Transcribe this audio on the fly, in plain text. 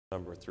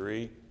Number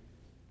 3.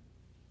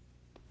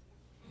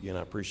 Again,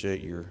 I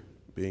appreciate your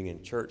being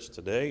in church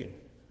today.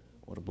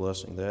 What a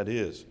blessing that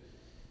is.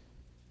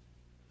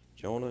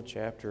 Jonah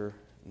chapter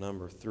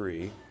number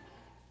 3.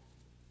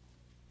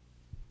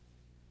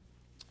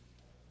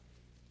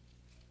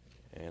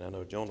 And I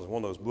know Jonah's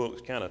one of those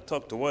books kind of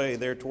tucked away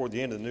there toward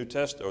the end of the New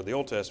Testament, or the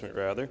Old Testament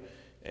rather.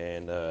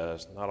 And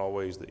it's not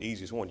always the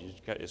easiest one.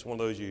 It's one of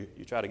those you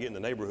try to get in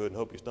the neighborhood and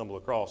hope you stumble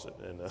across it.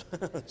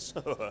 And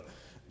so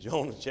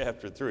Jonah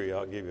chapter 3,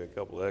 I'll give you a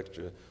couple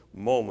extra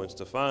moments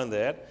to find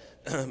that.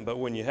 But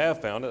when you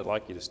have found it, I'd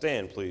like you to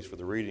stand, please, for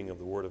the reading of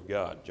the Word of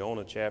God.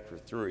 Jonah chapter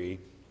 3,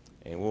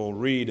 and we'll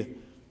read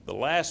the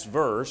last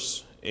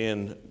verse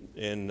in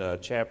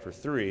chapter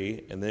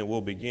 3, and then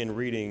we'll begin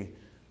reading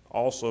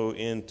also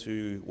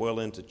into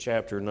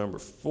chapter number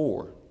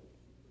 4.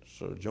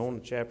 So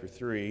Jonah chapter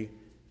 3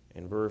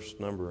 and verse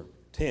number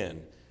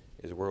 10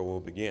 is where we'll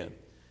begin.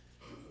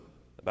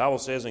 The Bible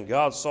says, "And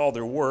God saw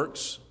their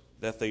works,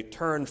 that they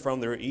turned from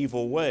their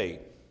evil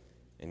way.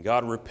 And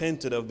God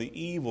repented of the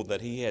evil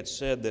that he had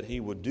said that he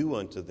would do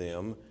unto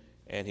them,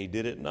 and he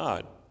did it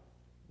not."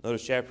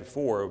 Notice chapter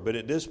 4, "But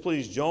it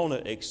displeased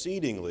Jonah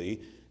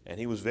exceedingly, and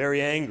he was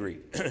very angry.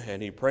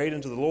 And he prayed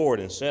unto the Lord,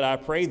 and said, I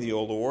pray thee,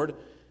 O Lord,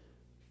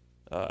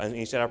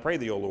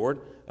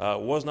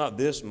 was not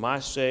this my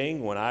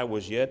saying when I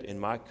was yet in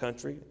my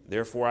country?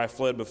 Therefore I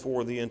fled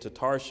before thee into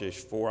Tarshish,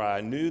 for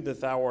I knew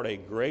that thou art a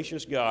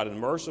gracious God, and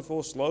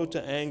merciful, slow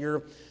to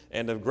anger,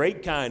 and of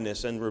great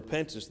kindness, and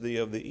repentest thee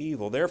of the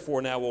evil.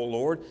 Therefore now, O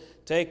Lord,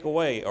 take,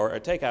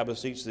 I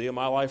beseech thee,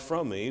 my life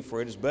from me,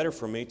 for it is better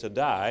for me to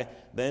die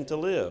than to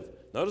live."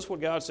 Notice what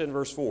God said in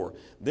verse 4.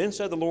 "Then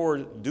said the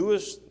Lord,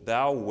 Doest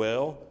thou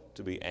well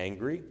to be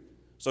angry?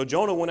 So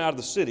Jonah went out of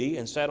the city,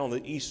 and sat on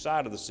the east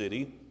side of the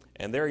city,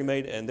 and there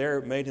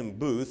made him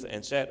booth,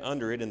 and sat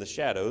under it in the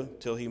shadow,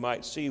 till he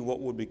might see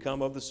what would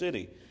become of the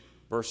city."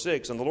 Verse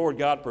 6, "And the Lord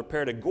God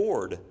prepared a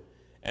gourd,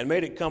 and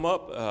made it come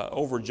up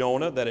over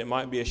Jonah, that it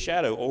might be a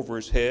shadow over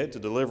his head, to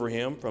deliver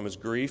him from his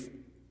grief.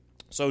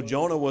 So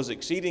Jonah was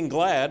exceeding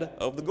glad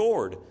of the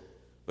gourd.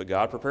 But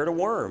God prepared a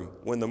worm,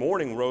 when the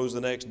morning rose the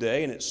next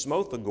day, and it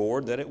smote the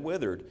gourd, that it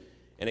withered.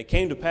 And it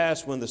came to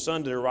pass, when the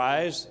sun did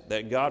arise,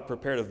 that God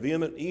prepared a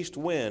vehement east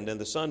wind,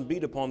 and the sun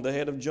beat upon the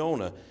head of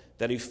Jonah,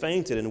 that he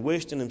fainted, and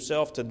wished in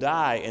himself to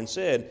die, and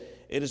said,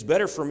 It is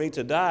better for me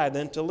to die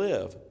than to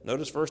live."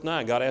 Notice verse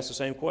 9, God asked the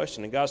same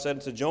question. "And God said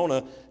unto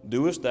Jonah,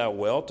 Doest thou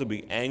well to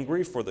be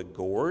angry for the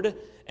gourd?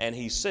 And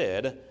he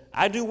said,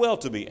 I do well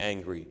to be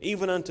angry,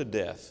 even unto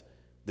death.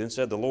 Then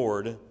said the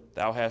Lord,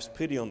 Thou hast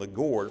pity on the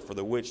gourd, for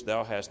the which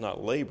thou hast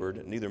not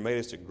labored, neither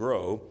madest it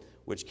grow,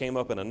 which came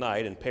up in a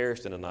night, and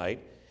perished in a night.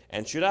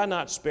 And should I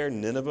not spare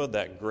Nineveh,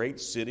 that great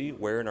city,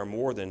 wherein are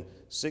more than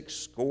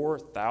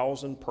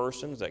 60,000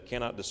 persons that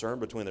cannot discern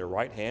between their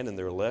right hand and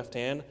their left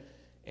hand,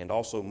 and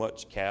also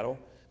much cattle?"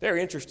 Very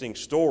interesting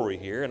story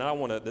here, and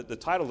the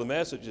title of the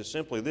message is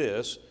simply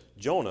this: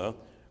 Jonah,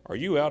 are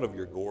you out of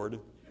your gourd?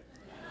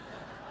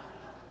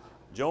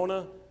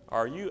 Jonah,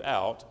 are you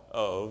out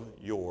of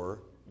your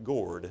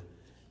gourd?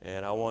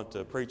 And I want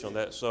to preach on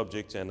that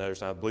subject, and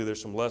I believe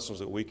there's some lessons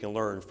that we can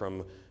learn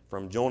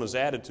from Jonah's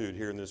attitude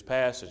here in this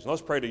passage.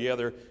 Let's pray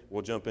together.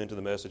 We'll jump into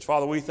the message.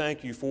 Father, we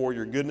thank you for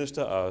your goodness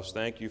to us.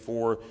 Thank you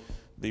for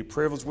the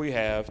privilege we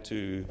have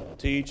to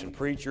teach and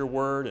preach your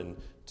word, and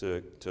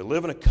to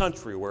live in a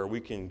country where we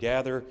can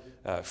gather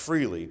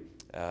freely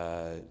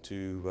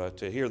to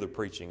hear the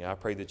preaching. I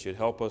pray that you'd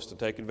help us to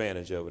take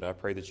advantage of it. I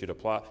pray that you'd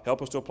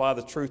help us to apply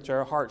the truth to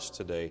our hearts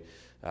today.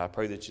 I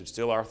pray that you'd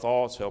still our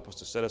thoughts, help us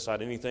to set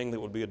aside anything that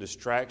would be a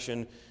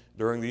distraction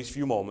during these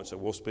few moments that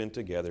we'll spend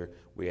together.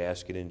 We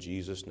ask it in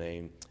Jesus'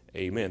 name.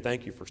 Amen.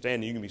 Thank you for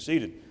standing. You can be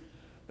seated.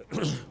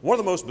 One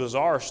of the most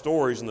bizarre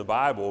stories in the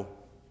Bible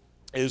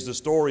is the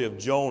story of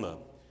Jonah.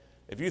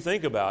 If you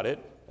think about it,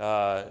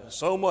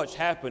 so much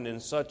happened in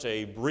such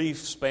a brief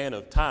span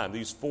of time.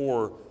 These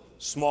 4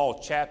 small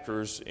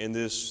chapters in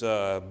this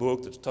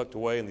book that's tucked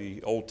away in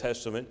the Old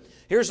Testament.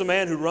 Here's a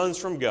man who runs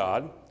from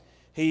God.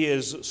 He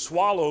is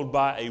swallowed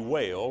by a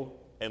whale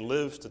and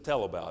lives to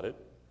tell about it.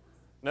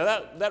 Now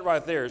that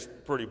right there is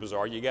pretty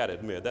bizarre. You got to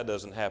admit that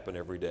doesn't happen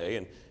every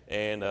day.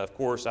 And of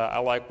course I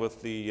like what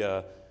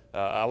the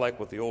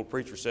old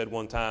preacher said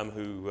one time.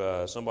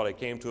 Somebody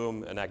came to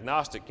him, an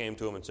agnostic came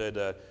to him and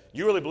said,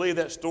 "You really believe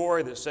that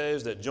story that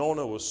says that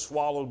Jonah was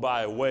swallowed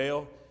by a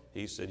whale?"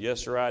 He said,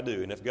 "Yes, sir, I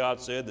do. And if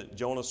God said that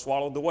Jonah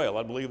swallowed the whale,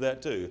 I'd believe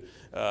that too."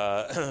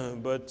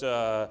 But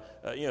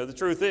the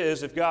truth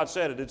is, if God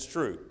said it, it's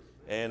true.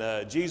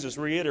 And Jesus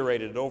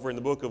reiterated it over in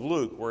the book of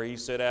Luke, where he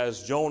said,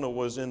 "As Jonah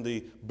was in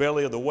the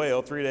belly of the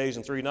whale 3 days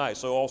and 3 nights,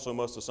 so also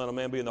must the Son of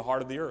Man be in the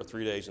heart of the earth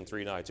 3 days and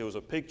 3 nights." It was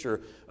a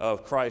picture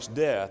of Christ's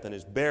death and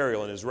his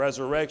burial and his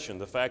resurrection.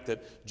 The fact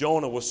that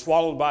Jonah was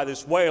swallowed by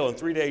this whale and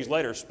 3 days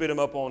later spit him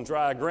up on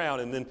dry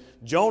ground. And then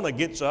Jonah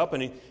gets up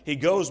and he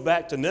goes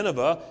back to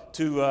Nineveh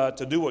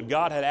to do what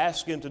God had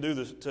asked him to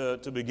do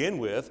to begin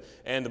with.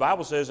 And the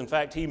Bible says, in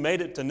fact, he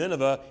made it to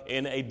Nineveh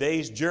in a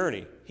day's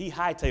journey. he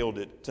hightailed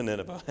it to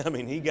Nineveh. I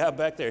mean, he got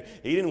back there.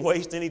 He didn't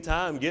waste any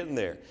time getting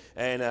there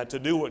and to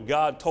do what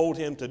God told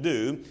him to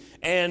do.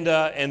 And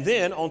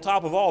then, on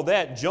top of all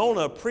that,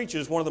 Jonah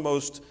preaches one of the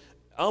most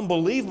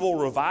unbelievable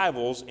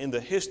revivals in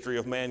the history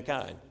of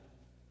mankind.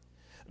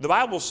 The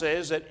Bible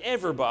says that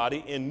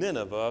everybody in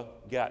Nineveh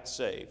got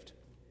saved.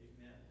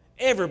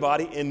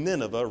 Everybody in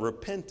Nineveh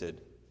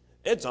repented.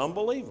 It's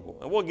unbelievable.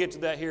 And we'll get to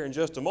that here in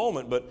just a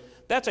moment, but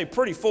that's a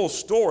pretty full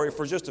story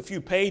for just a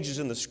few pages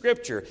in the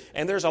Scripture,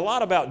 and there's a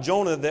lot about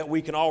Jonah that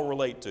we can all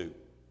relate to.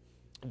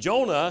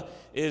 Jonah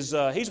is,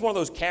 he's one of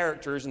those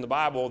characters in the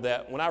Bible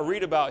that when I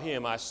read about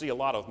him, I see a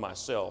lot of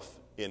myself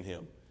in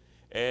him.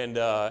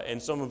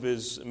 And some of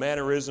his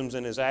mannerisms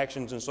and his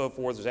actions and so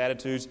forth, his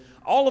attitudes.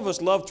 All of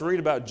us love to read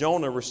about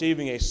Jonah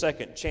receiving a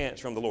second chance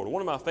from the Lord.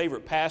 One of my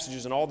favorite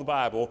passages in all the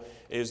Bible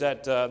is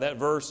that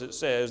verse that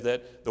says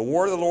that the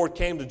word of the Lord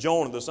came to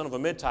Jonah, the son of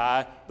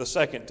Amittai, the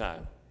second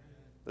time.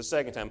 The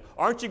second time.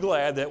 Aren't you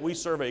glad that we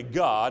serve a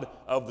God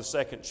of the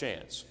second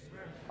chance?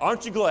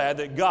 Aren't you glad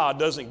that God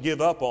doesn't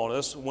give up on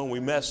us when we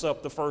mess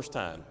up the first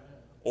time,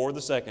 or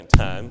the second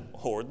time,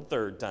 or the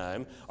third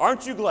time?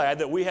 Aren't you glad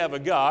that we have a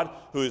God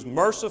who is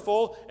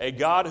merciful, a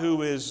God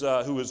who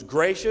is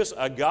gracious,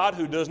 a God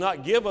who does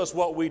not give us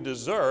what we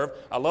deserve?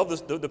 I love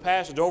the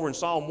passage over in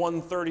Psalm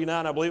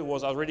 139, I believe it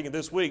was, I was reading it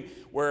this week,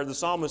 where the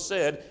psalmist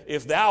said,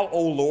 "If thou,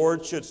 O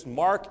Lord, shouldst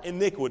mark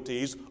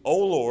iniquities, O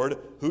Lord,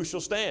 who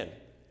shall stand?"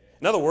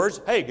 In other words,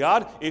 hey,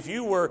 God, if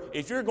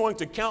you're going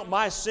to count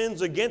my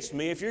sins against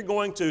me, if you're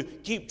going to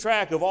keep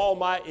track of all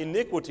my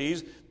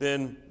iniquities,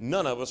 then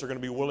none of us are going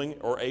to be willing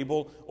or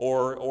able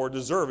or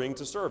deserving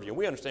to serve you. And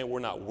we understand we're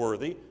not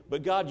worthy,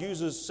 but God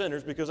uses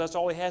sinners because that's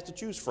all he has to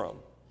choose from.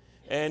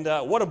 And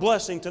what a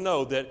blessing to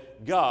know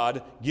that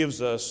God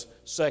gives us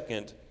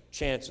second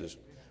chances.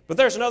 But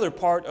there's another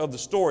part of the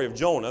story of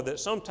Jonah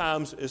that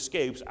sometimes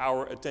escapes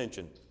our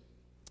attention.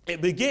 It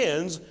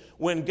begins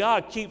when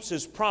God keeps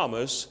his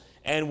promise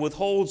and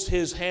withholds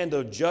his hand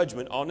of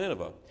judgment on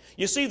Nineveh.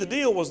 You see, the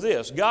deal was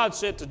this. God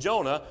said to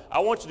Jonah, I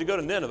want you to go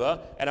to Nineveh,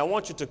 and I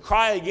want you to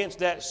cry against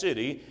that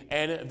city,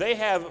 and they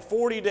have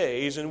 40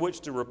 days in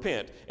which to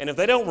repent. And if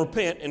they don't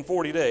repent in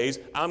 40 days,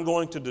 I'm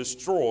going to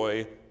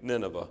destroy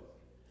Nineveh.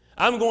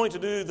 I'm going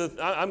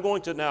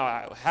to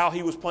now, how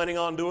he was planning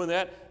on doing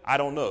that, I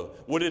don't know.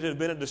 Would it have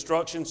been a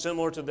destruction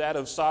similar to that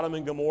of Sodom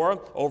and Gomorrah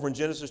over in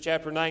Genesis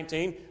chapter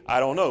 19? I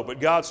don't know. But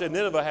God said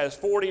Nineveh has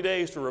 40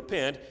 days to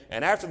repent,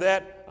 and after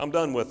that, I'm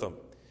done with them.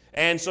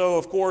 And so,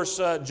 of course,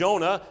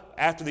 Jonah,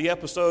 after the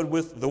episode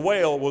with the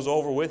whale was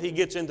over with, he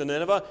gets into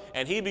Nineveh,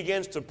 and he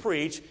begins to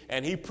preach,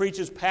 and he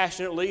preaches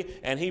passionately,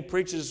 and he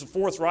preaches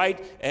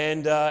forthright,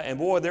 and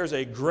boy, there's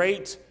a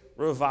great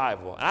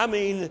revival. I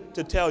mean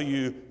to tell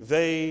you,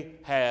 they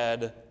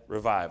had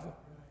revival.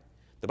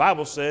 The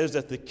Bible says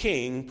that the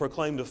king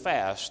proclaimed a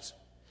fast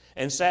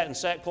and sat in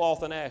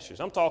sackcloth and ashes.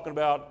 I'm talking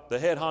about the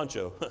head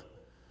honcho.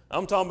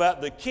 I'm talking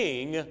about the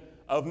king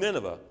of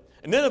Nineveh.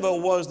 And Nineveh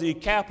was the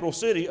capital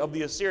city of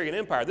the Assyrian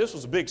Empire. This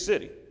was a big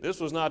city. This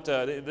was not.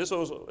 This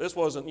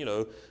wasn't.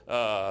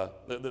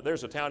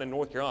 There's a town in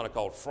North Carolina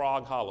called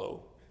Frog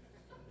Hollow.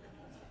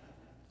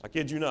 I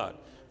kid you not.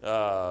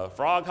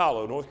 Frog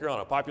Hollow, North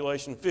Carolina,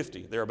 population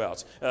 50,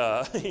 thereabouts.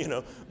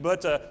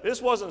 But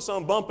this wasn't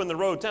some bump in the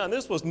road town.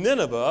 This was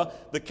Nineveh,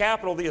 the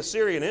capital of the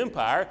Assyrian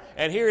Empire.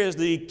 And here is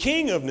the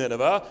king of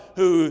Nineveh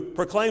who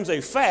proclaims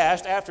a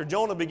fast after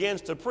Jonah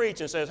begins to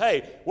preach and says,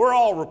 hey, we're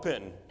all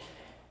repenting.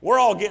 We're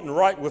all getting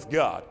right with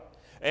God.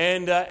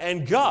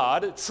 And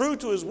God, true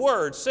to his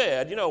word,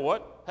 said, you know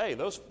what? Hey,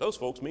 those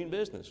folks mean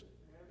business.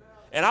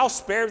 And I'll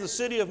spare the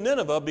city of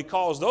Nineveh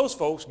because those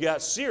folks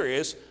got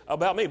serious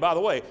about me. By the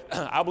way,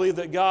 I believe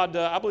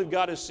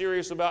God is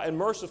serious about and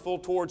merciful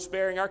towards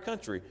sparing our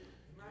country,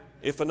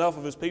 if enough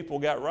of his people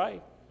got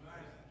right.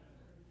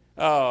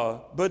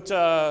 But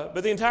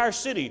the entire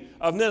city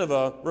of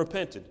Nineveh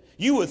repented.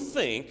 You would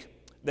think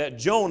that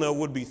Jonah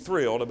would be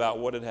thrilled about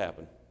what had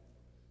happened.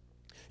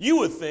 You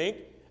would think,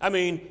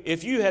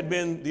 if you had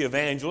been the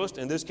evangelist,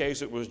 in this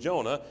case it was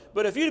Jonah,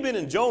 but if you'd been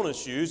in Jonah's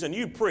shoes and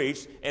you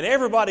preached and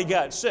everybody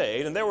got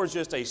saved and there was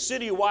just a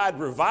citywide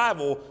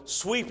revival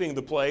sweeping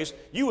the place,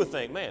 you would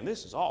think, man,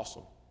 this is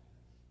awesome.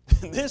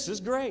 This is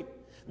great.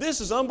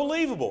 This is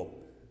unbelievable.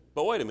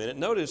 But wait a minute,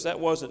 notice that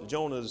wasn't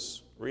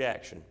Jonah's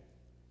reaction.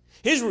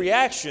 His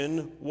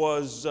reaction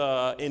was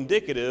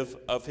indicative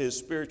of his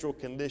spiritual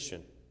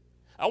condition.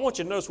 I want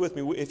you to notice with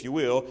me, if you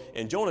will,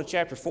 in Jonah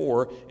chapter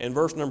 4 and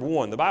verse number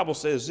 1. The Bible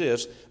says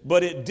this,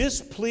 but it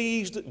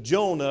displeased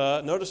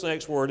Jonah, notice the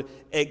next word,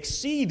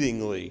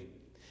 exceedingly,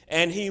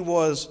 and he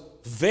was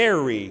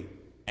very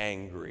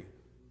angry.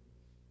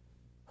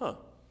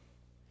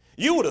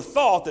 You would have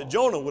thought that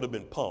Jonah would have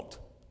been pumped,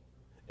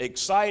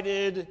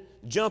 excited,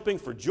 jumping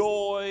for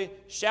joy,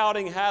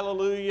 shouting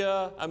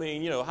hallelujah.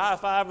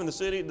 High-fiving the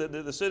city,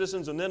 the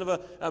citizens of Nineveh.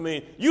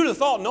 You'd have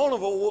thought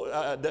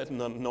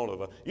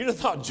you'd have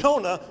thought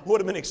Jonah would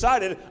have been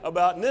excited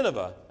about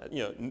Nineveh.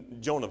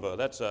 Jonavah,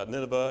 that's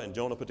Nineveh and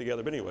Jonah put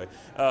together. But anyway,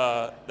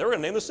 they were going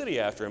to name the city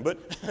after him. But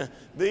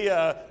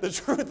the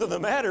truth of the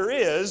matter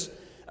is,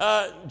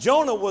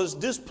 Jonah was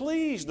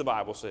displeased, the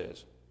Bible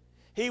says.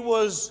 He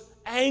was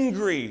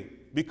angry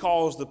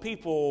because the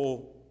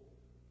people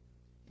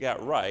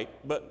got right,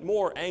 but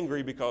more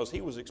angry because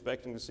he was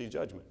expecting to see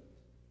judgment.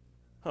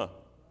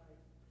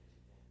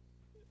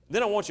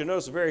 Then I want you to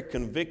notice a very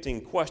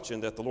convicting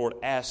question that the Lord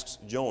asks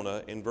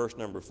Jonah in verse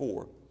number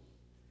 4.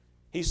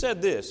 He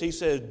said this, he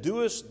said,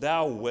 "Doest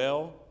thou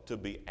well to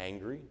be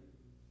angry?"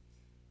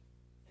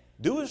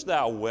 Doest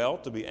thou well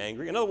to be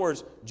angry? In other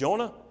words,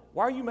 Jonah,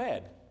 why are you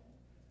mad?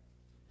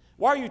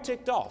 Why are you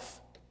ticked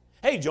off?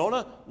 Hey,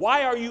 Jonah,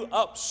 why are you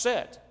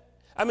upset?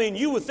 I mean,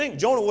 you would think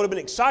Jonah would have been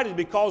excited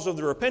because of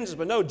the repentance,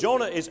 but no,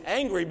 Jonah is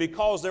angry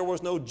because there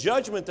was no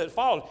judgment that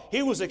followed.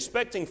 He was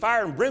expecting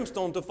fire and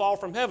brimstone to fall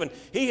from heaven.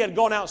 He had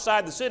gone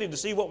outside the city to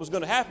see what was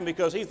going to happen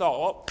because he thought,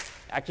 well,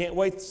 I can't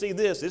wait to see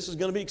this. This is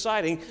going to be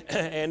exciting,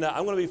 and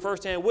I'm going to be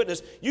firsthand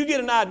witness. You get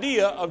an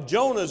idea of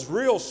Jonah's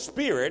real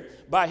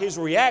spirit by his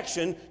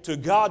reaction to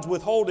God's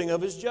withholding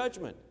of his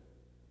judgment.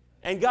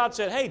 And God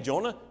said, hey,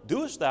 Jonah,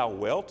 doest thou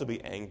well to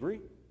be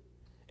angry?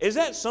 Is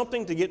that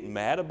something to get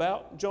mad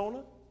about,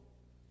 Jonah?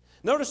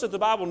 Notice that the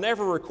Bible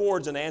never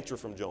records an answer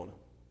from Jonah.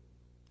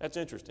 That's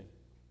interesting.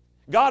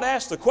 God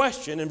asked the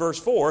question in verse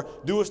 4,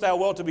 "Doest thou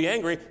well to be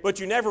angry?" But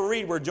you never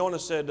read where Jonah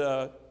said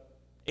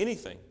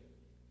anything.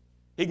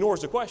 He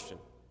ignores the question.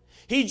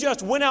 He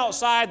just went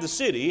outside the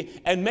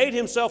city and made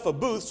himself a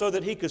booth so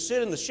that he could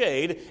sit in the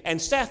shade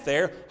and sat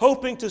there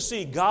hoping to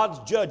see God's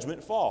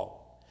judgment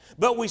fall.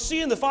 But we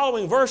see in the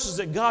following verses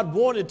that God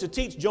wanted to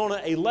teach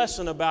Jonah a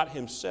lesson about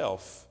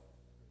himself.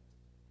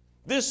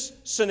 This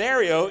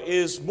scenario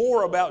is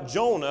more about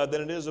Jonah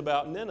than it is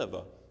about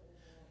Nineveh.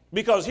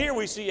 Because here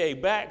we see a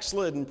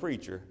backslidden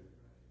preacher.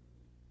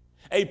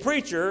 A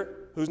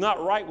preacher who's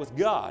not right with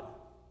God.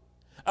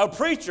 A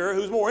preacher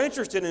who's more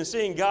interested in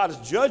seeing God's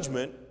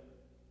judgment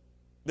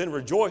than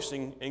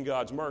rejoicing in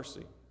God's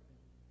mercy.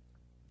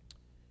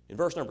 In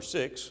verse number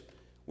 6,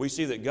 we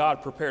see that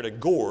God prepared a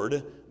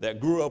gourd that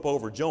grew up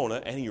over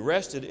Jonah, and he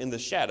rested in the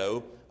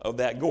shadow of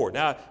that gourd.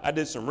 Now, I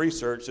did some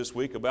research this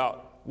week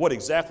about what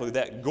exactly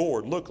that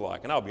gourd looked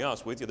like. And I'll be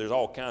honest with you, there's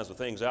all kinds of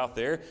things out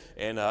there.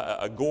 And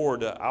a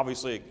gourd,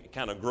 obviously,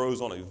 kind of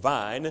grows on a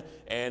vine.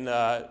 And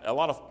a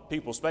lot of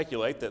people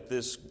speculate that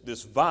this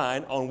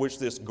vine on which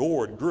this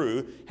gourd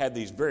grew had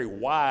these very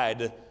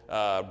wide,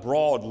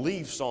 broad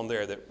leaves on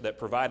there that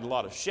provided a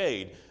lot of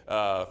shade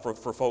for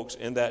folks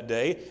in that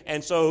day.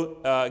 And so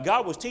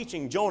God was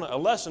teaching Jonah a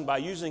lesson by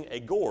using a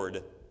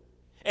gourd.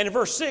 And in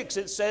verse 6,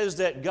 it says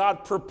that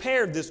God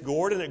prepared this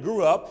gourd, and it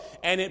grew up,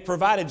 and it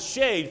provided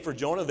shade for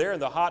Jonah there in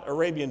the hot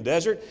Arabian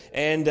desert.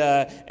 And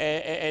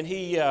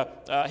he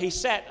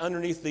sat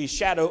underneath the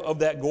shadow of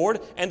that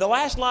gourd. And the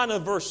last line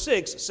of verse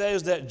 6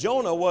 says that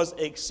Jonah was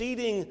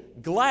exceeding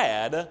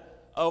glad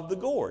of the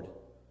gourd.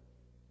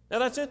 Now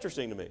that's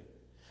interesting to me,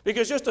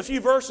 because just a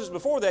few verses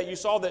before that, you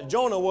saw that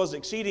Jonah was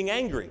exceeding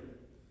angry.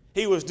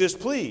 He was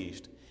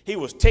displeased. He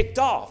was ticked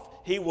off.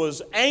 He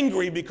was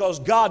angry because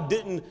God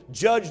didn't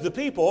judge the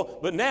people,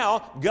 but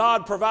now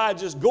God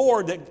provides this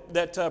gourd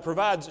that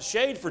provides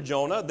shade for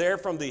Jonah there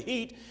from the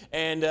heat,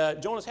 and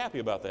Jonah's happy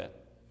about that.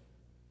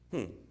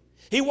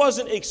 He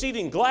wasn't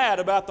exceeding glad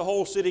about the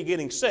whole city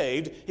getting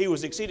saved. He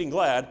was exceeding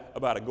glad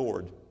about a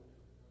gourd.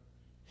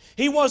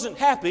 He wasn't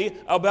happy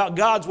about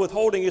God's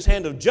withholding his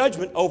hand of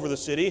judgment over the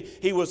city.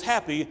 He was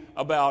happy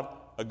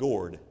about a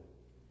gourd.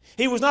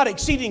 He was not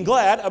exceeding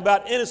glad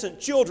about innocent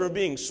children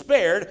being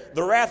spared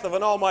the wrath of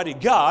an almighty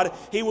God.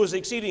 He was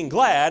exceeding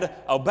glad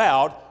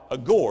about a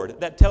gourd.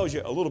 That tells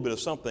you a little bit of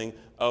something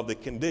of the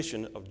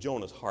condition of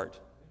Jonah's heart.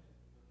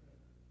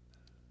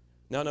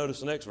 Now notice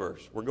the next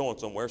verse. We're going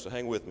somewhere, so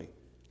hang with me.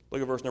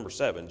 Look at verse number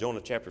 7,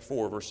 Jonah chapter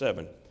 4, verse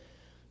 7.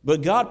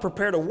 "But God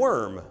prepared a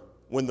worm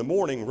when the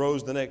morning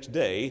rose the next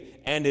day,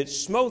 and it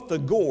smote the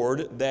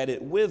gourd that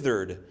it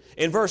withered."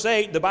 In verse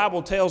 8, the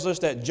Bible tells us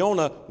that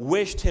Jonah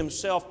wished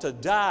himself to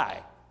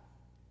die.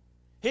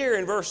 Here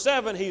in verse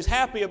 7, he's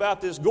happy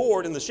about this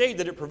gourd and the shade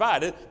that it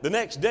provided. The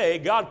next day,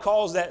 God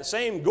calls that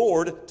same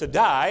gourd to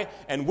die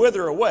and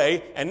wither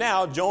away, and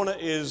now Jonah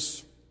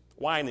is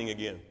whining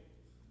again.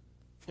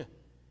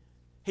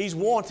 He's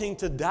wanting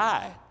to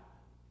die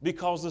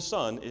because the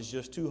sun is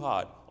just too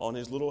hot on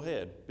his little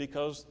head,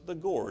 because the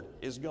gourd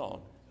is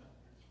gone.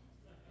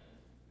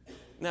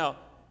 Now,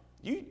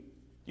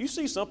 you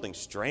see something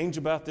strange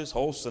about this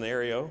whole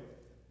scenario?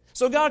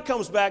 So God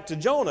comes back to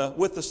Jonah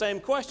with the same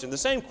question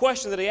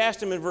that he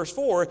asked him in verse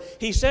 4.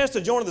 He says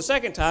to Jonah the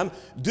second time,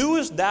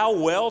 "Doest thou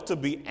well to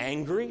be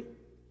angry?"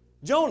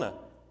 Jonah,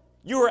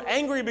 you were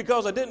angry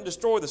because I didn't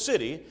destroy the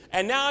city,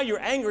 and now you're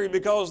angry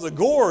because the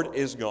gourd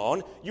is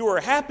gone. You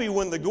were happy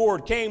when the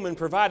gourd came and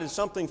provided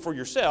something for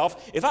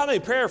yourself. If I may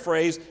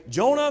paraphrase,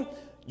 Jonah,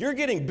 you're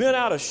getting bent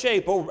out of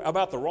shape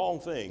about the wrong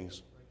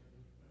things.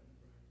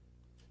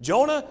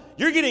 Jonah,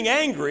 you're getting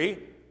angry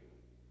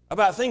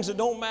about things that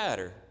don't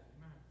matter.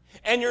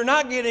 And you're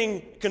not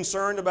getting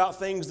concerned about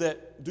things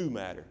that do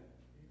matter.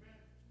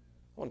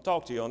 I want to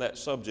talk to you on that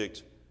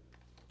subject.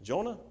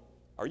 Jonah,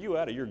 are you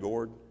out of your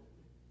gourd?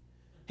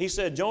 He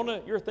said,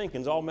 Jonah, your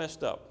thinking's all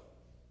messed up.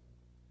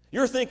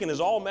 Your thinking is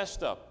all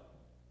messed up.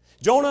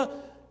 Jonah,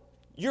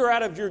 you're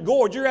out of your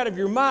gourd. You're out of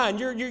your mind.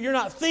 You're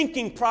not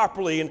thinking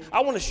properly. And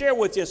I want to share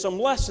with you some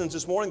lessons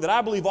this morning that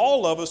I believe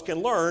all of us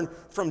can learn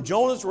from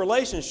Jonah's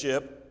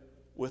relationship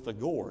with a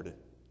gourd.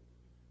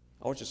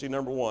 I want you to see,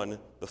 number one,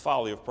 the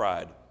folly of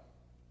pride.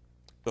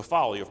 The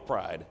folly of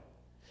pride.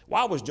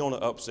 Why was Jonah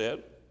upset?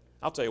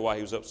 I'll tell you why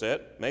he was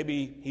upset.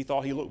 Maybe he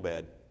thought he looked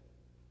bad.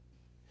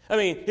 I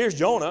mean, here's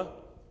Jonah.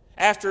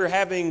 After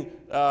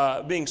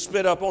being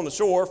spit up on the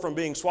shore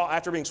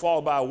after being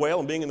swallowed by a whale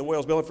and being in the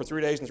whale's belly for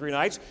 3 days and 3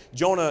 nights,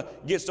 Jonah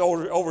gets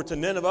over to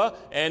Nineveh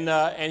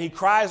and he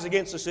cries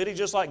against the city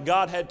just like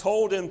God had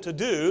told him to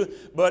do.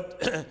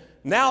 But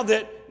now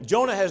that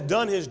Jonah has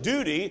done his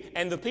duty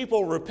and the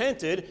people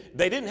repented,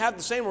 they didn't have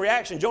the same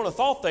reaction Jonah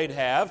thought they'd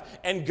have,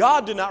 and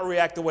God did not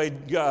react the way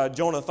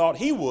Jonah thought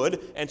he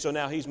would, and so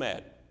now he's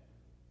mad.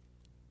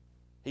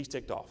 He's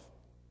ticked off.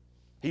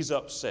 He's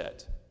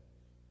upset.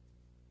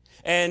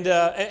 And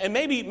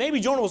maybe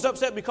Jonah was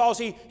upset because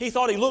he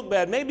thought he looked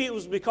bad. Maybe it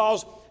was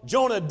because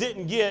Jonah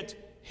didn't get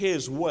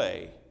his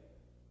way.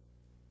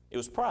 It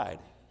was pride.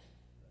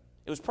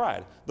 It was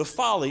pride. The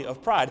folly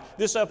of pride.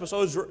 This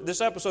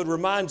episode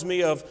reminds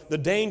me of the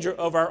danger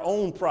of our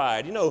own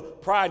pride. You know,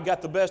 pride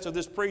got the best of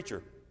this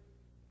preacher.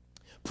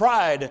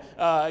 Pride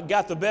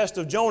got the best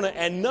of Jonah,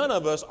 and none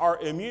of us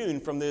are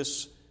immune from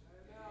this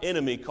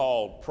enemy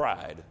called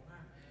pride.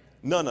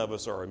 None of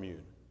us are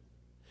immune.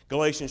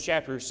 Galatians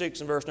chapter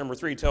 6 and verse number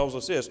 3 tells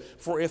us this: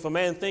 "For if a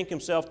man think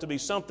himself to be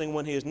something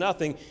when he is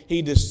nothing,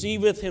 he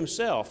deceiveth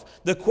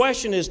himself." The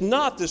question is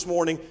not this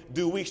morning,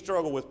 do we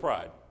struggle with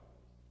pride?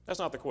 That's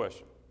not the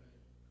question,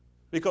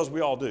 because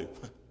we all do.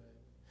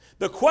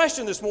 The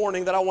question this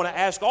morning that I want to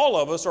ask all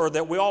of us, or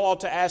that we all ought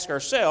to ask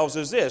ourselves,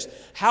 is this: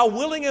 how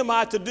willing am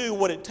I to do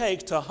what it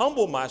takes to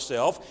humble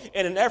myself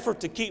in an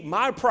effort to keep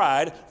my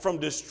pride from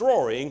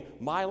destroying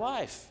my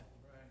life?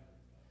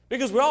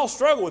 Because we all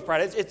struggle with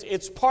pride.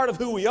 It's part of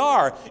who we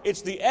are.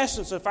 It's the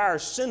essence of our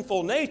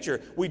sinful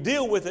nature. We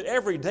deal with it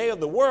every day of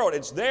the world.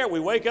 It's there. We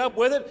wake up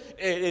with it.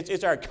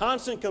 It's our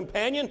constant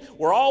companion.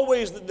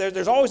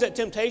 There's always that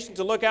temptation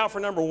to look out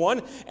for number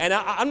one. And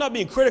I'm not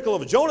being critical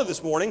of Jonah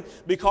this morning,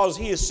 because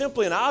he is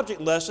simply an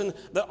object lesson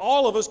that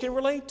all of us can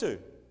relate to.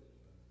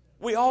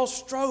 We all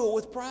struggle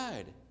with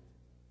pride.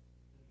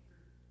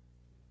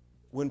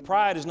 When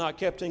pride is not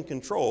kept in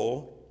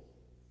control,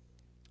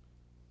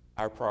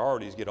 our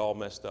priorities get all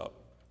messed up.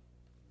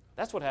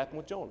 That's what happened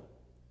with Jonah.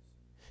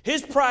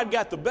 His pride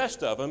got the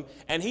best of him,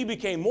 and he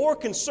became more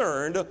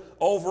concerned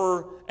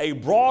over a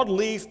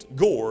broad-leafed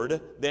gourd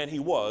than he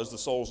was the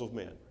souls of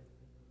men.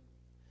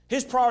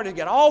 His priorities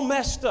got all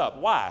messed up.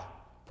 Why?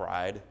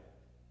 Pride.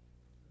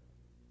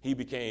 He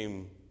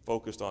became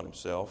focused on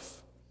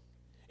himself.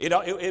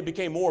 It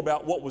became more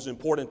about what was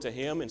important to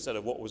him instead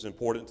of what was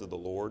important to the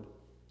Lord.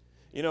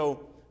 You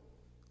know,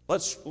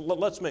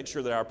 Let's make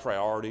sure that our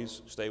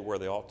priorities stay where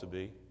they ought to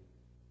be.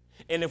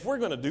 And if we're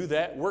going to do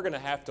that, we're going to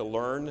have to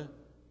learn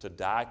to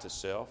die to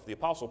self. The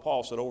Apostle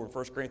Paul said over in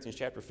 1 Corinthians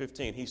chapter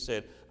 15, he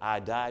said,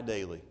 I die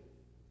daily.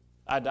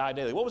 I die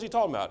daily. What was he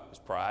talking about? His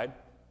pride.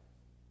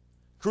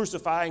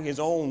 Crucifying his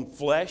own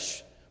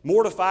flesh,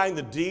 mortifying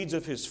the deeds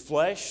of his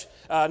flesh,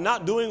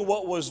 not doing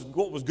what was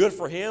good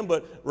for him,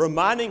 but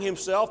reminding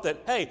himself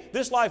that, hey,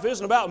 this life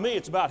isn't about me,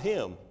 it's about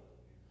him.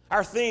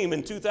 Our theme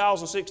in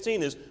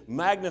 2016 is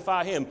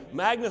magnify him,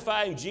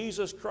 magnifying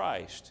Jesus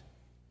Christ.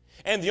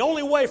 And the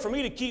only way for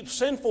me to keep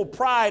sinful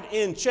pride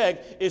in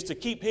check is to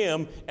keep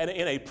him in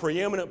a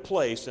preeminent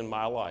place in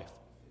my life.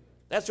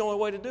 That's the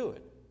only way to do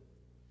it.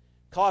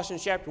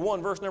 Colossians chapter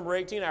 1, verse number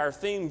 18, our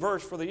theme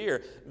verse for the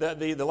year.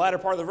 The latter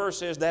part of the verse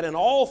says that in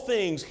all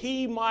things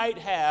he might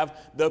have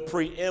the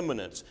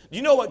preeminence. Do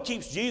you know what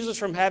keeps Jesus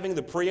from having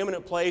the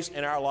preeminent place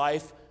in our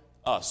life?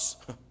 Us.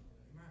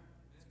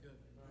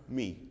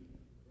 Me.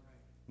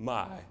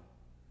 My,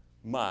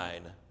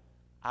 mine,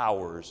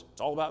 ours.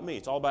 It's all about me.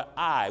 It's all about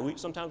I.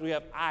 Sometimes we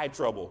have I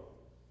trouble,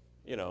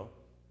 you know.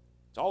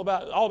 It's all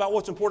about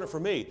what's important for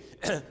me.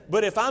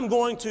 But if I'm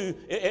going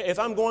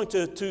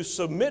to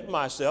submit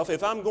myself,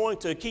 if I'm going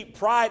to keep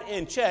pride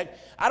in check,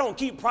 I don't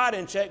keep pride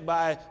in check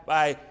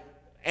by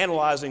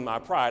analyzing my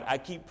pride. I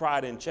keep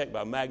pride in check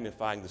by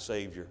magnifying the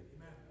Savior.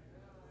 I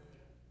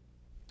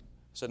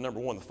said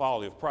number one, the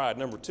folly of pride.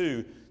 Number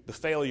two, the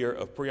failure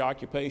of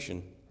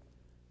preoccupation.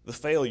 The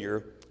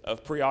failure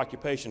of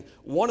preoccupation.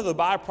 One of the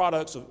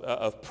byproducts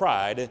of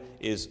pride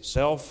is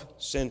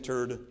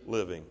self-centered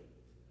living.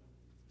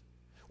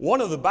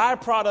 One of the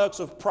byproducts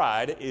of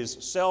pride is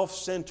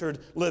self-centered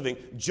living.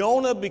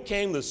 Jonah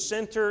became the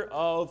center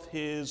of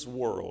his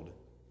world.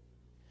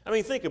 I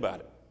mean, think about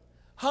it.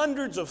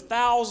 Hundreds of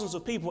thousands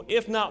of people,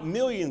 if not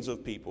millions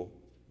of people,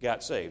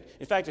 got saved.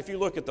 In fact, if you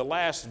look at the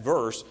last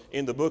verse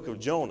in the book of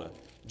Jonah,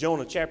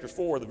 Jonah chapter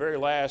 4, the very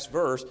last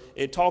verse,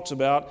 it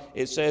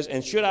says,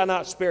 "And should I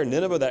not spare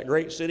Nineveh, that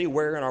great city,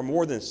 wherein are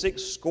more than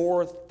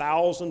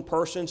 600,000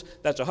 persons?"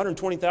 That's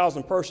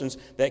 120,000 persons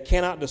that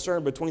cannot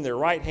discern between their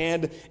right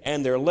hand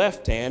and their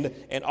left hand,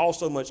 and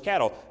also much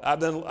cattle. I've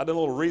done a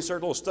little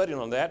research, a little studying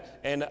on that,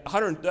 and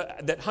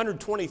that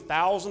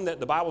 120,000 that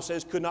the Bible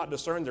says could not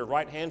discern their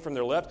right hand from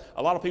their left,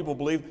 a lot of people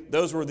believe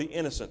those were the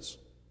innocents.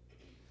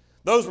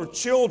 Those were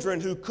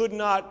children who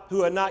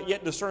had not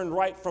yet discerned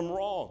right from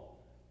wrong.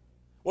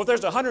 Well, if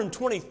there's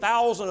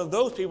 120,000 of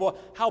those people,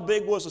 how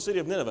big was the city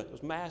of Nineveh? It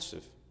was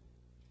massive,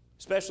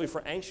 especially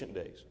for ancient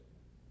days.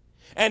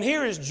 And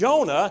here is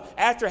Jonah,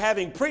 after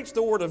having preached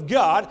the Word of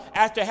God,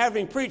 after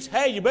having preached,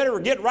 hey, you better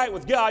get right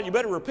with God, you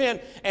better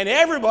repent, and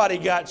everybody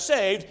got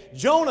saved.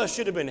 Jonah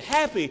should have been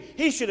happy.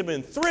 He should have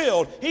been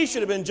thrilled. He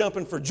should have been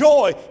jumping for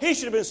joy. He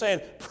should have been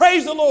saying,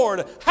 praise the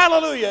Lord,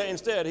 hallelujah.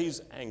 Instead,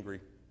 he's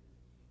angry,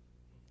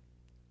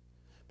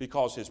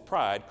 because his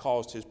pride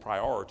caused his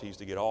priorities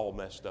to get all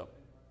messed up.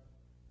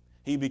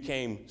 He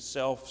became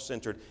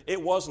self-centered.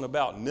 It wasn't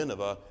about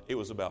Nineveh, it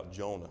was about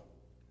Jonah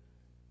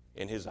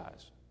in his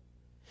eyes.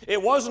 It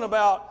wasn't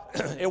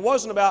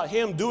about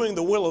him doing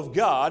the will of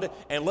God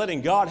and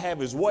letting God have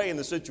his way in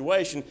the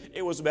situation.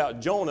 It was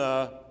about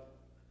Jonah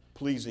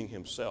pleasing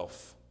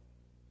himself.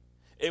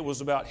 It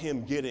was about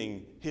him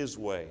getting his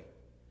way.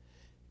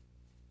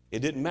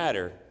 It didn't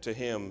matter to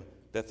him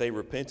that they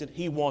repented.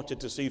 He wanted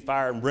to see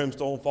fire and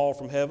brimstone fall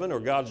from heaven or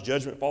God's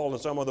judgment fall in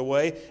some other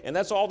way, and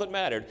that's all that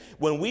mattered.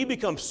 When we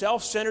become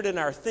self-centered in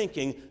our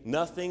thinking,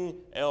 nothing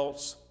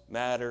else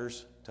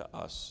matters to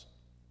us.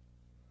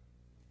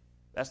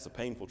 That's the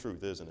painful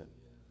truth, isn't it?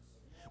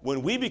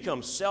 When we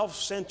become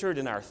self-centered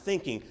in our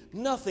thinking,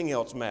 nothing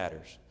else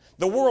matters.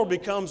 The world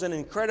becomes an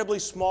incredibly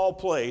small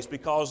place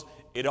because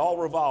it all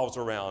revolves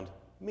around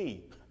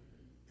me.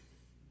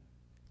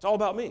 It's all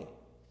about me.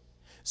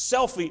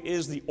 Selfie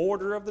is the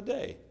order of the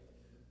day.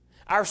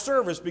 Our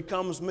service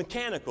becomes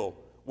mechanical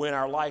when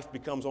our life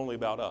becomes only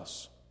about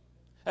us.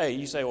 Hey,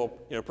 you say, well,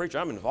 preacher,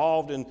 I'm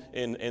involved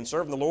in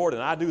serving the Lord,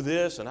 and I do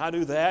this and I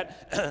do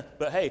that.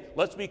 But hey,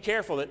 let's be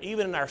careful that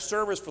even in our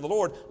service for the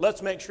Lord,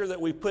 let's make sure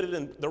that we put it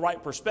in the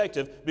right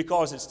perspective,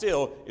 because it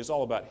still is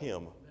all about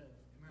Him.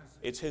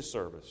 It's His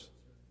service.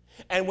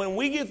 And when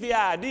we get the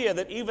idea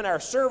that even our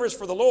service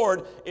for the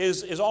Lord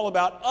is all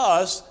about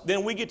us,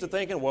 then we get to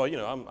thinking, well,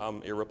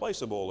 I'm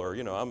irreplaceable, or,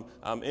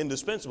 I'm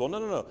indispensable.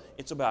 No.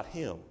 It's about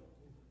Him.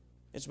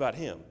 It's about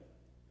Him.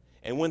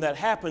 And when that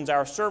happens,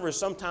 our service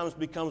sometimes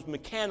becomes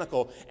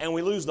mechanical, and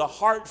we lose the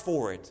heart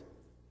for it.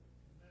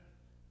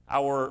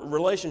 Our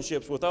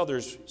relationships with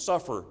others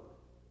suffer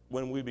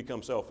when we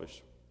become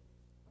selfish.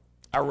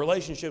 Our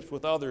relationships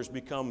with others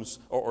becomes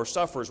or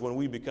suffers when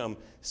we become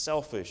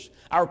selfish.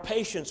 Our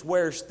patience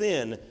wears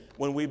thin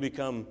when we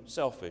become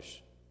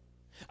selfish.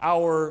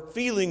 Our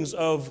feelings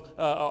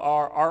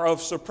are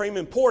of supreme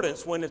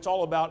importance when it's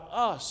all about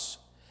us.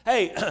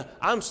 Hey,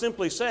 I'm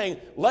simply saying,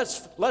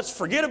 let's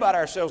forget about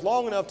ourselves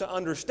long enough to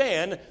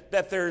understand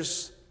that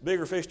there's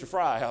bigger fish to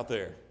fry out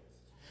there.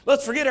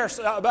 Let's forget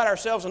about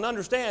ourselves and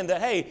understand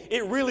that, hey,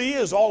 it really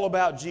is all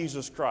about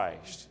Jesus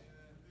Christ.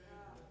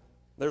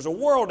 There's a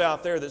world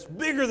out there that's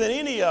bigger than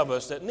any of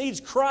us that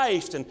needs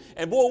Christ, and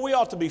boy, we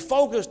ought to be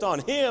focused on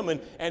Him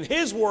and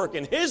His work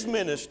and His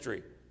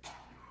ministry.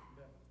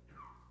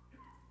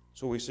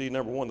 So we see,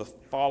 number one, the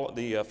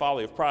folly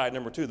of pride.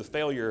 Number two, the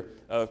failure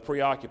of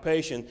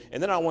preoccupation.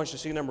 And then I want you to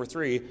see, number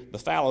three, the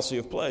fallacy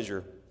of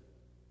pleasure.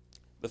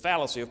 The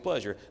fallacy of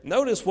pleasure.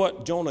 Notice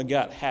what Jonah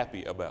got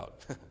happy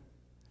about.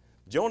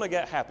 Jonah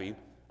got happy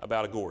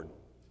about a gourd.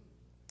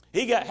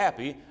 He got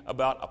happy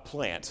about a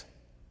plant,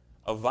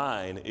 a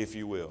vine, if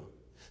you will.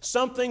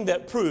 Something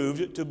that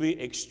proved to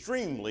be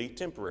extremely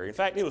temporary. In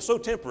fact, it was so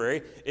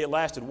temporary, it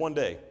lasted one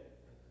day.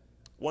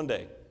 One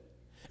day.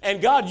 And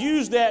God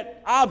used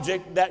that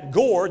object, that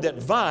gourd,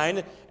 that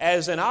vine,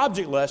 as an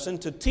object lesson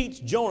to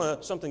teach Jonah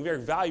something very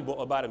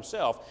valuable about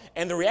himself.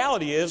 And the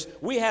reality is,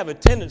 we have a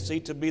tendency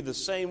to be the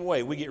same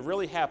way. We get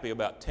really happy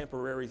about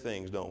temporary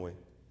things, don't we?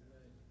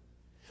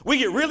 We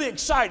get really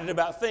excited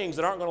about things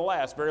that aren't going to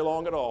last very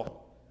long at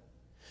all.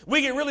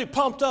 We get really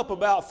pumped up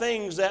about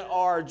things that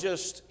are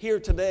just here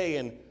today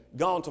and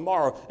gone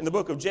tomorrow. In the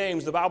book of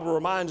James, the Bible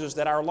reminds us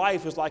that our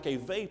life is like a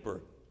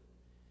vapor.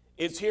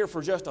 It's here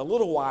for just a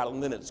little while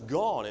and then it's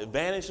gone. It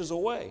vanishes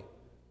away.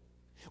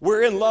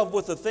 We're in love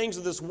with the things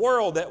of this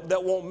world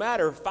that won't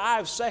matter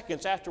 5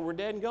 seconds after we're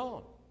dead and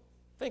gone.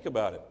 Think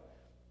about it.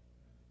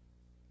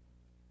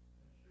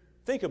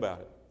 Think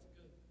about it.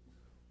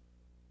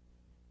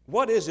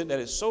 What is it that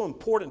is so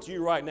important to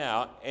you right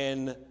now,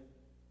 and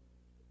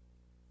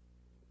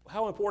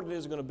how important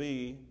is it going to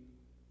be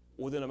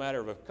within a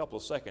matter of a couple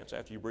of seconds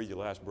after you breathe your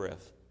last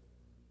breath?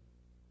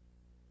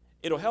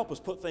 It'll help us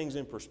put things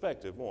in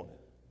perspective, won't it?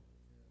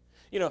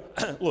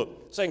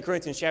 Look, 2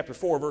 Corinthians chapter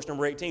 4, verse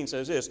number 18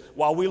 says this,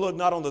 "While we look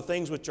not on the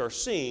things which are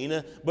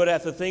seen, but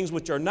at the things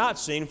which are not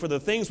seen, for the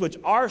things which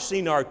are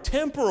seen are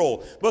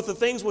temporal, but the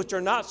things which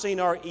are not seen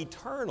are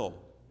eternal."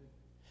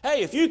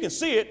 Hey, if you can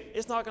see it,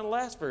 it's not going to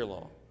last very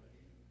long.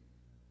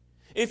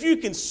 If you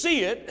can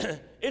see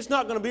it, it's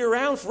not going to be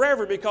around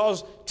forever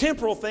because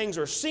temporal things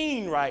are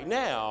seen right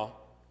now.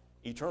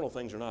 Eternal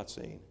things are not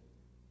seen.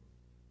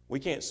 We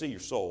can't see your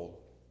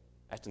soul.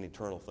 That's an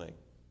eternal thing.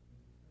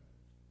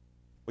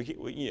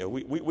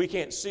 We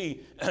can't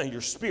see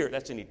your spirit.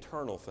 That's an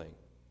eternal thing.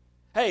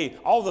 Hey,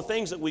 all the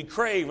things that we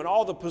crave and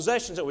all the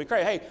possessions that we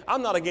crave. Hey,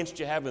 I'm not against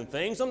you having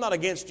things. I'm not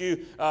against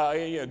you,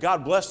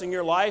 God blessing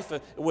your life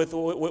with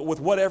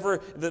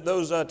whatever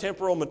those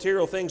temporal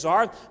material things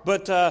are.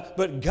 But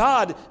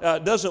God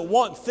doesn't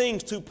want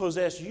things to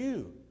possess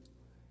you.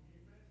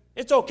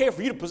 It's okay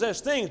for you to possess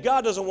things.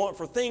 God doesn't want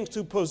for things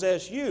to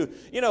possess you.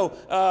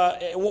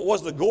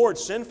 Was the gourd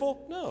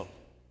sinful?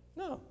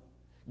 No.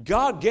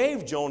 God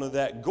gave Jonah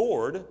that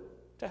gourd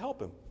to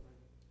help him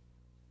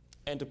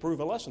and to prove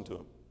a lesson to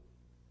him.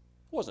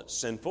 It wasn't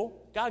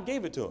sinful. God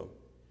gave it to him.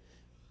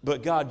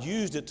 But God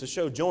used it to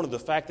show Jonah the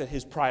fact that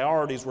his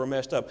priorities were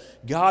messed up.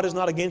 God is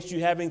not against you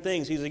having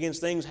things. He's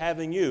against things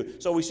having you.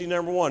 So we see,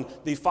 number one,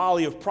 the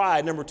folly of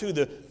pride. Number two,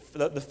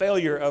 the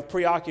failure of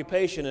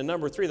preoccupation. And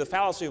number three, the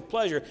fallacy of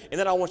pleasure. And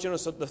then I want you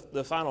to notice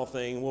the final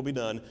thing, and we'll be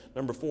done.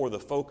 Number four, the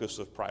focus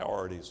of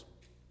priorities.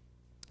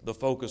 The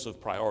focus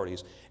of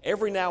priorities.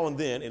 Every now and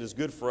then, it is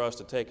good for us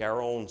to take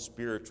our own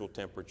spiritual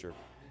temperature.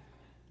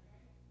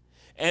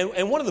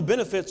 And one of the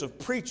benefits of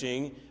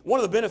preaching, one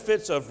of the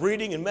benefits of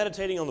reading and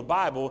meditating on the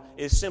Bible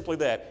is simply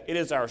that. It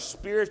is our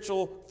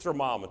spiritual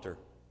thermometer.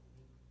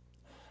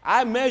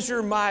 I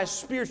measure my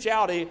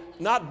spirituality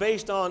not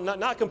based on,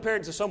 not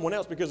compared to someone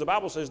else, because the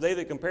Bible says they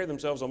that compare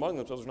themselves among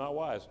themselves are not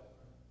wise.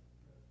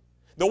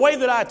 The way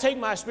that I take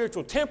my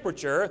spiritual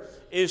temperature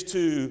is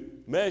to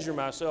measure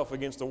myself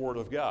against the Word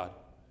of God.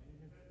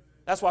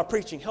 That's why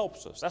preaching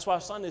helps us. That's why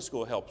Sunday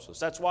school helps us.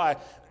 That's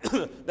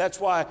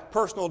why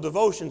personal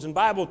devotions and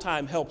Bible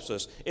time helps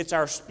us. It's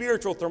our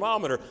spiritual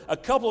thermometer. A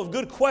couple of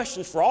good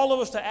questions for all of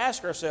us to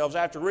ask ourselves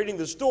after reading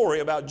the story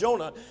about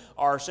Jonah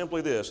are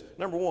simply this.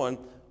 Number one,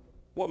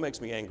 what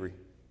makes me angry?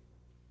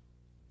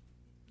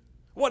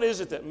 What is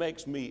it that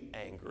makes me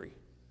angry?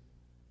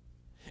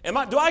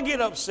 Do I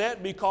get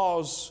upset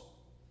because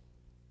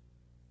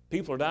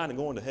people are dying and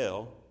going to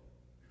hell?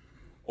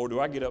 Or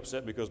do I get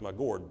upset because my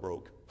gourd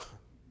broke?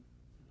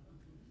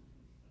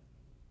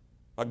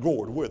 My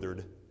gourd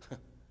withered.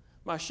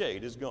 My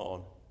shade is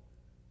gone.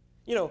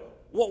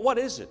 What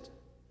is it?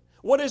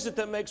 What is it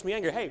that makes me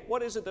angry? Hey,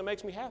 what is it that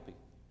makes me happy?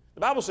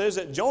 The Bible says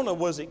that Jonah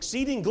was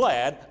exceeding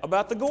glad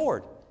about the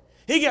gourd.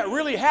 He got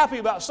really happy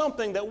about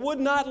something that would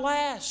not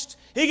last.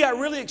 He got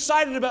really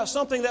excited about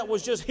something that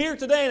was just here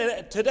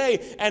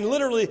today and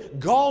literally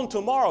gone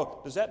tomorrow.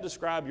 Does that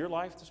describe your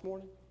life this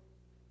morning?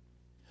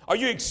 Are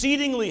you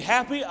exceedingly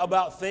happy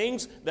about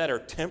things that are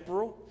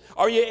temporal?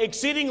 Are you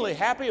exceedingly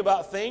happy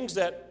about things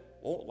that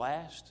won't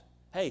last?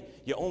 Hey,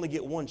 you only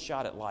get one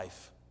shot at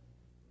life.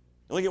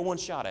 You only get one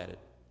shot at it.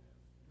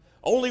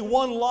 Only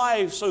one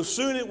life, so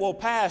soon it will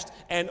pass,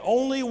 and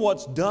only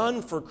what's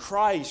done for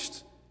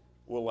Christ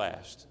will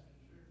last.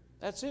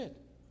 That's it.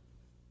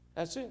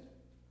 That's it.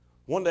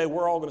 One day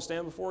we're all going to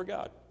stand before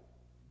God.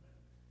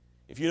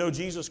 If you know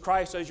Jesus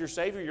Christ as your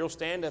Savior, you'll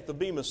stand at the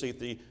Bema seat,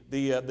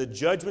 the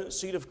judgment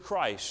seat of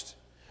Christ.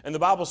 And the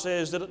Bible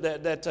says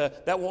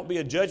that won't be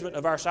a judgment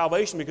of our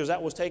salvation because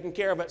that was taken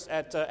care of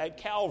at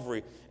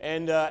Calvary.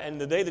 And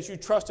the day that you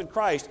trusted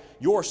Christ,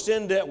 your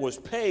sin debt was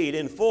paid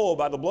in full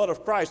by the blood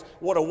of Christ.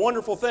 What a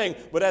wonderful thing.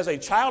 But as a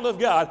child of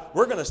God,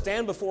 we're going to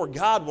stand before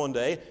God one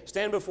day,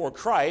 stand before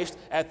Christ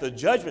at the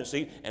judgment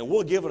seat, and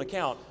we'll give an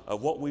account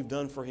of what we've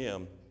done for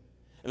Him.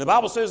 And the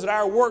Bible says that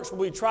our works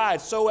will be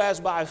tried so as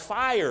by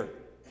fire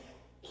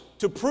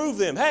to prove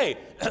them. Hey,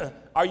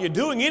 are you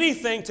doing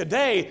anything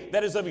today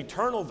that is of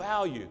eternal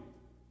value?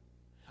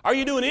 Are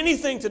you doing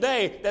anything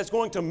today that's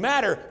going to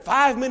matter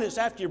 5 minutes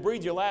after you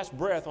breathe your last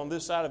breath on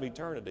this side of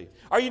eternity?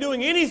 Are you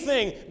doing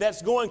anything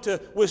that's going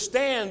to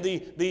withstand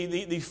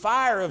the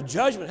fire of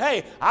judgment?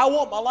 Hey, I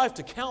want my life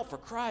to count for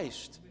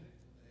Christ.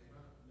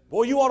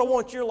 Boy, you ought to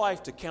want your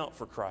life to count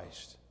for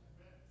Christ.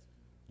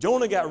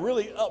 Jonah got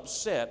really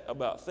upset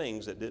about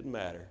things that didn't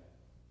matter.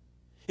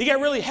 He got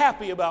really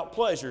happy about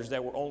pleasures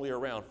that were only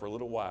around for a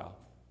little while.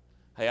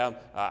 Hey,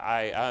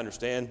 I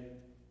understand,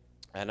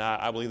 and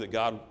I believe that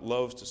God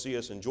loves to see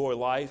us enjoy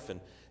life.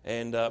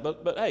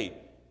 But hey,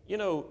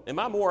 am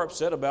I more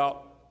upset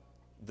about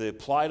the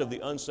plight of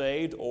the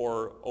unsaved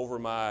or over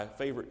my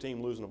favorite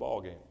team losing a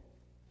ball game?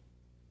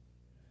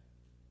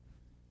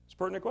 It's a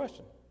pertinent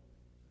question.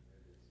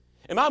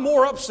 Am I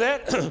more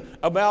upset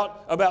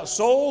about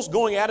souls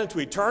going out into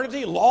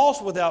eternity,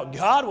 lost without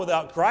God,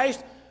 without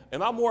Christ?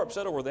 Am I more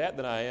upset over that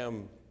than I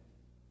am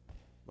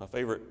my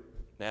favorite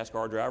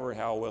NASCAR driver,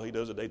 how well he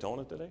does at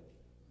Daytona today?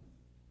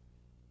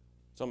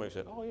 Somebody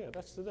said, oh yeah,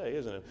 that's today,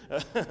 isn't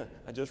it?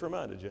 I just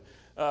reminded you.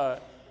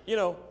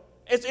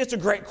 It's a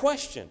great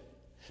question.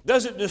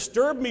 Does it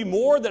disturb me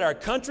more that our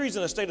country's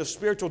in a state of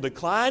spiritual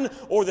decline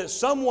or that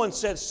someone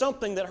said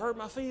something that hurt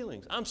my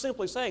feelings? I'm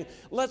simply saying,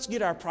 let's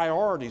get our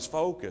priorities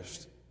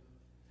focused.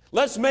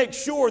 Let's make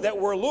sure that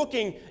we're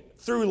looking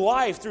through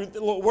life,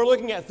 we're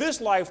looking at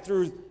this life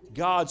through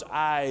God's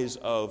eyes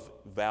of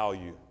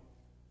value.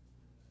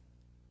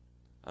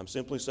 I'm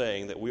simply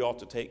saying that we ought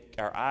to take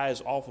our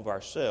eyes off of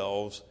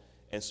ourselves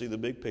and see the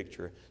big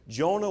picture.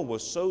 Jonah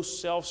was so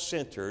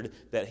self-centered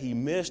that he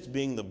missed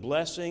being the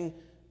blessing,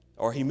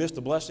 or he missed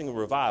the blessing of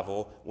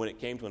revival when it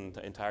came to an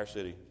entire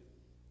city.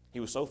 He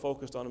was so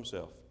focused on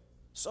himself.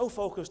 So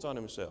focused on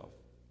himself.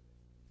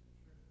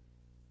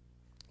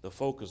 The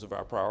focus of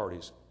our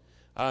priorities.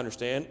 I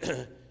understand,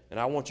 and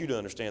I want you to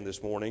understand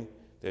this morning,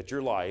 that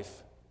your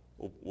life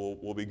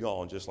will be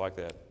gone just like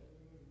that.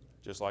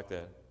 Just like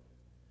that.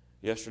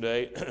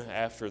 Yesterday,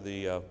 after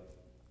the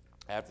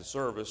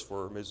service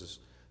for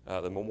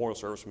the memorial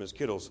service for Ms.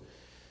 Kittles,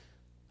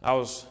 I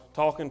was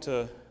talking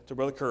to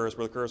Brother Curris.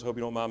 Brother Curris, I hope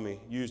you don't mind me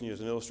using you as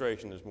an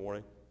illustration this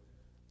morning.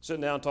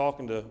 Sitting down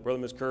talking to Brother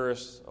and Ms.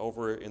 Curris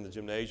over in the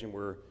gymnasium.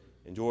 We're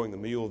enjoying the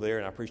meal there,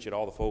 and I appreciate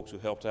all the folks who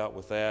helped out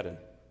with that.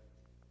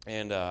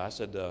 And I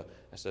said,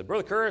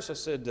 Brother Curris, I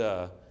said,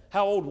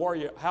 how old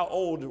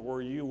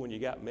were you when you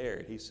got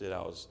married? He said,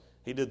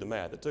 he did the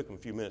math. It took him a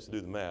few minutes to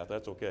do the math.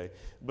 That's okay.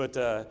 But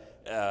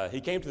he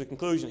came to the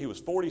conclusion he was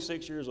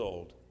 46 years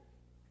old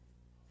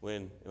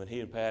when he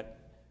and Pat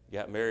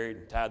got married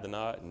and tied the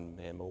knot. And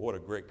man, what a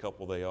great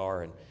couple they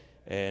are.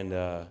 And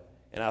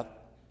I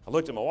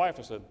looked at my wife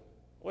and said,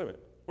 wait a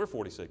minute, we're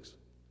 46.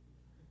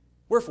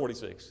 We're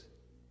 46.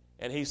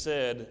 And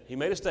he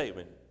made a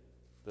statement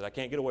that I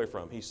can't get away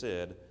from. He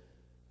said,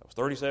 that was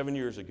 37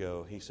 years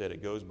ago. He said,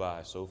 it goes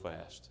by so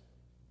fast.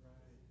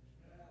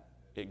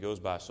 It goes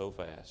by so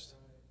fast.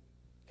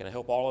 Can I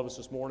help all of us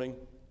this morning?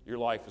 Your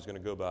life is going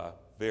to go by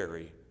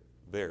very,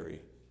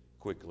 very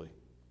quickly.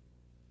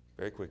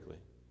 Very quickly.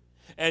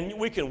 And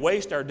we can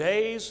waste our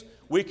days.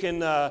 We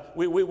can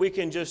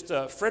just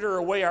fritter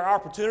away our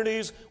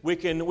opportunities. We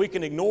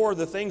can ignore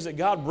the things that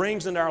God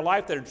brings into our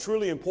life that are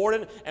truly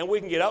important, and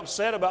we can get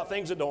upset about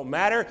things that don't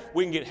matter.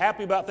 We can get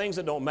happy about things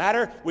that don't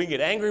matter. We can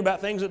get angry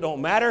about things that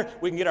don't matter.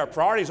 We can get our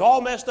priorities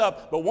all messed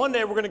up. But one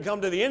day we're going to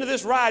come to the end of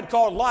this ride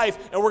called life,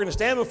 and we're going to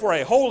stand before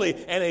a holy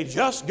and a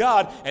just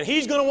God, and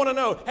He's going to want to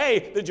know,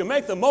 hey, did you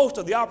make the most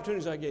of the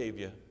opportunities I gave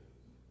you?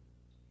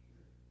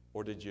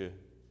 Or did you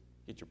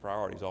get your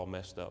priorities all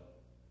messed up?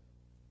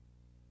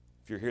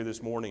 If you're here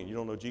this morning and you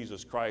don't know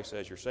Jesus Christ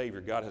as your Savior,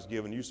 God has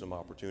given you some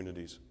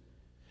opportunities.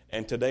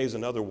 And today's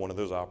another one of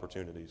those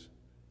opportunities.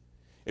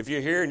 If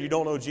you're here and you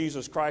don't know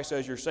Jesus Christ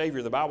as your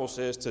Savior, the Bible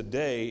says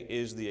today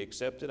is the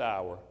accepted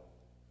hour.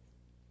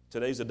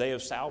 Today's the day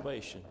of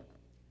salvation.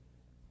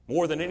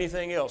 More than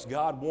anything else,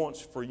 God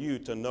wants for you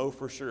to know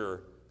for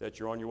sure that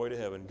you're on your way to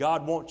heaven.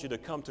 God wants you to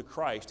come to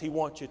Christ. He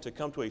wants you to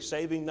come to a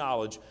saving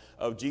knowledge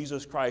of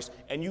Jesus Christ.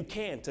 And you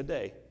can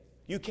today.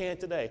 You can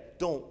today.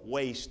 Don't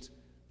waste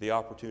the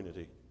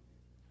opportunity.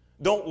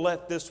 Don't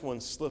let this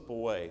one slip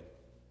away.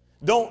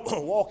 Don't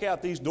walk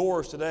out these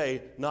doors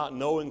today not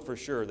knowing for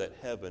sure that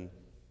heaven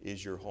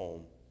is your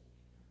home.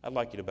 I'd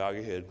like you to bow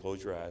your head,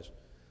 close your eyes.